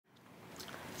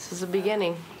This is the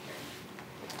beginning.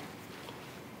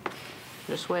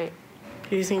 Just wait.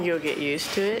 Do you think you'll get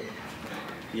used to it?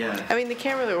 Yeah. I mean, the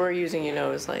camera that we're using, you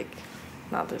know, is like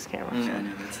not this camera. Yeah, I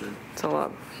know, that's it. It's a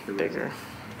lot bigger.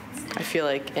 I feel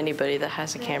like anybody that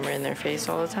has a camera in their face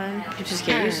all the time, you just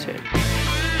get used to it.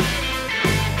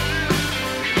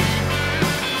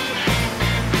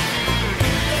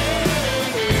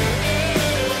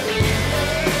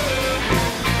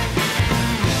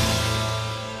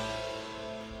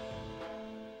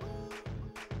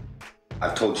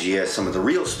 I've told Gia some of the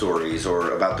real stories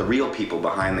or about the real people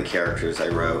behind the characters I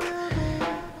wrote.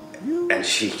 And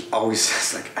she always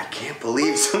says, like, I can't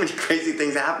believe so many crazy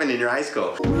things happened in your high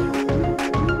school.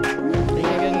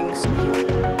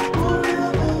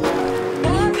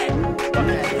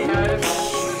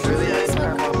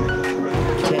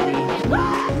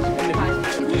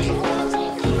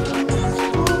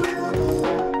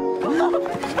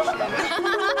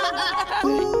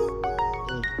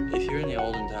 If you're in the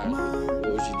olden times,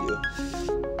 what would you do?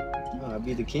 Oh, I'd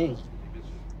be the king.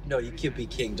 No, you can't be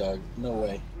king, dog. No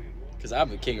way. Because I'm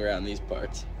the king around these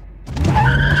parts.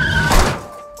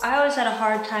 I always had a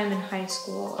hard time in high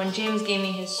school. When James gave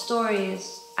me his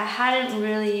stories, I hadn't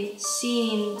really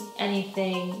seen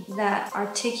anything that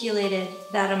articulated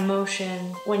that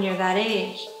emotion when you're that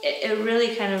age. It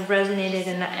really kind of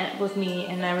resonated with me,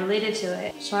 and I related to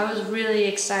it. So I was really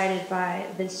excited by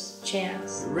this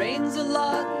chance. It rains a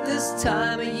lot this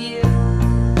time of year,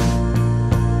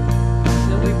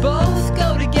 and we both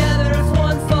go together if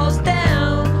one falls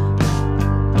down.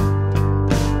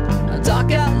 I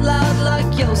talk out loud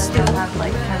like you'll still have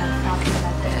like kind of talking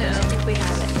about this. I think we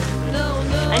have it.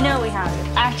 I know we have it.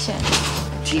 Action.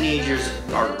 Teenagers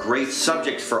are great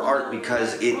subjects for art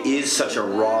because it is such a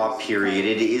raw period.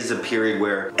 It is a period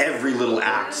where every little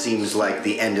act seems like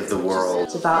the end of the world.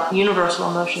 It's about universal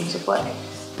emotions of what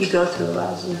you go through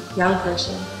as a young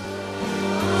person.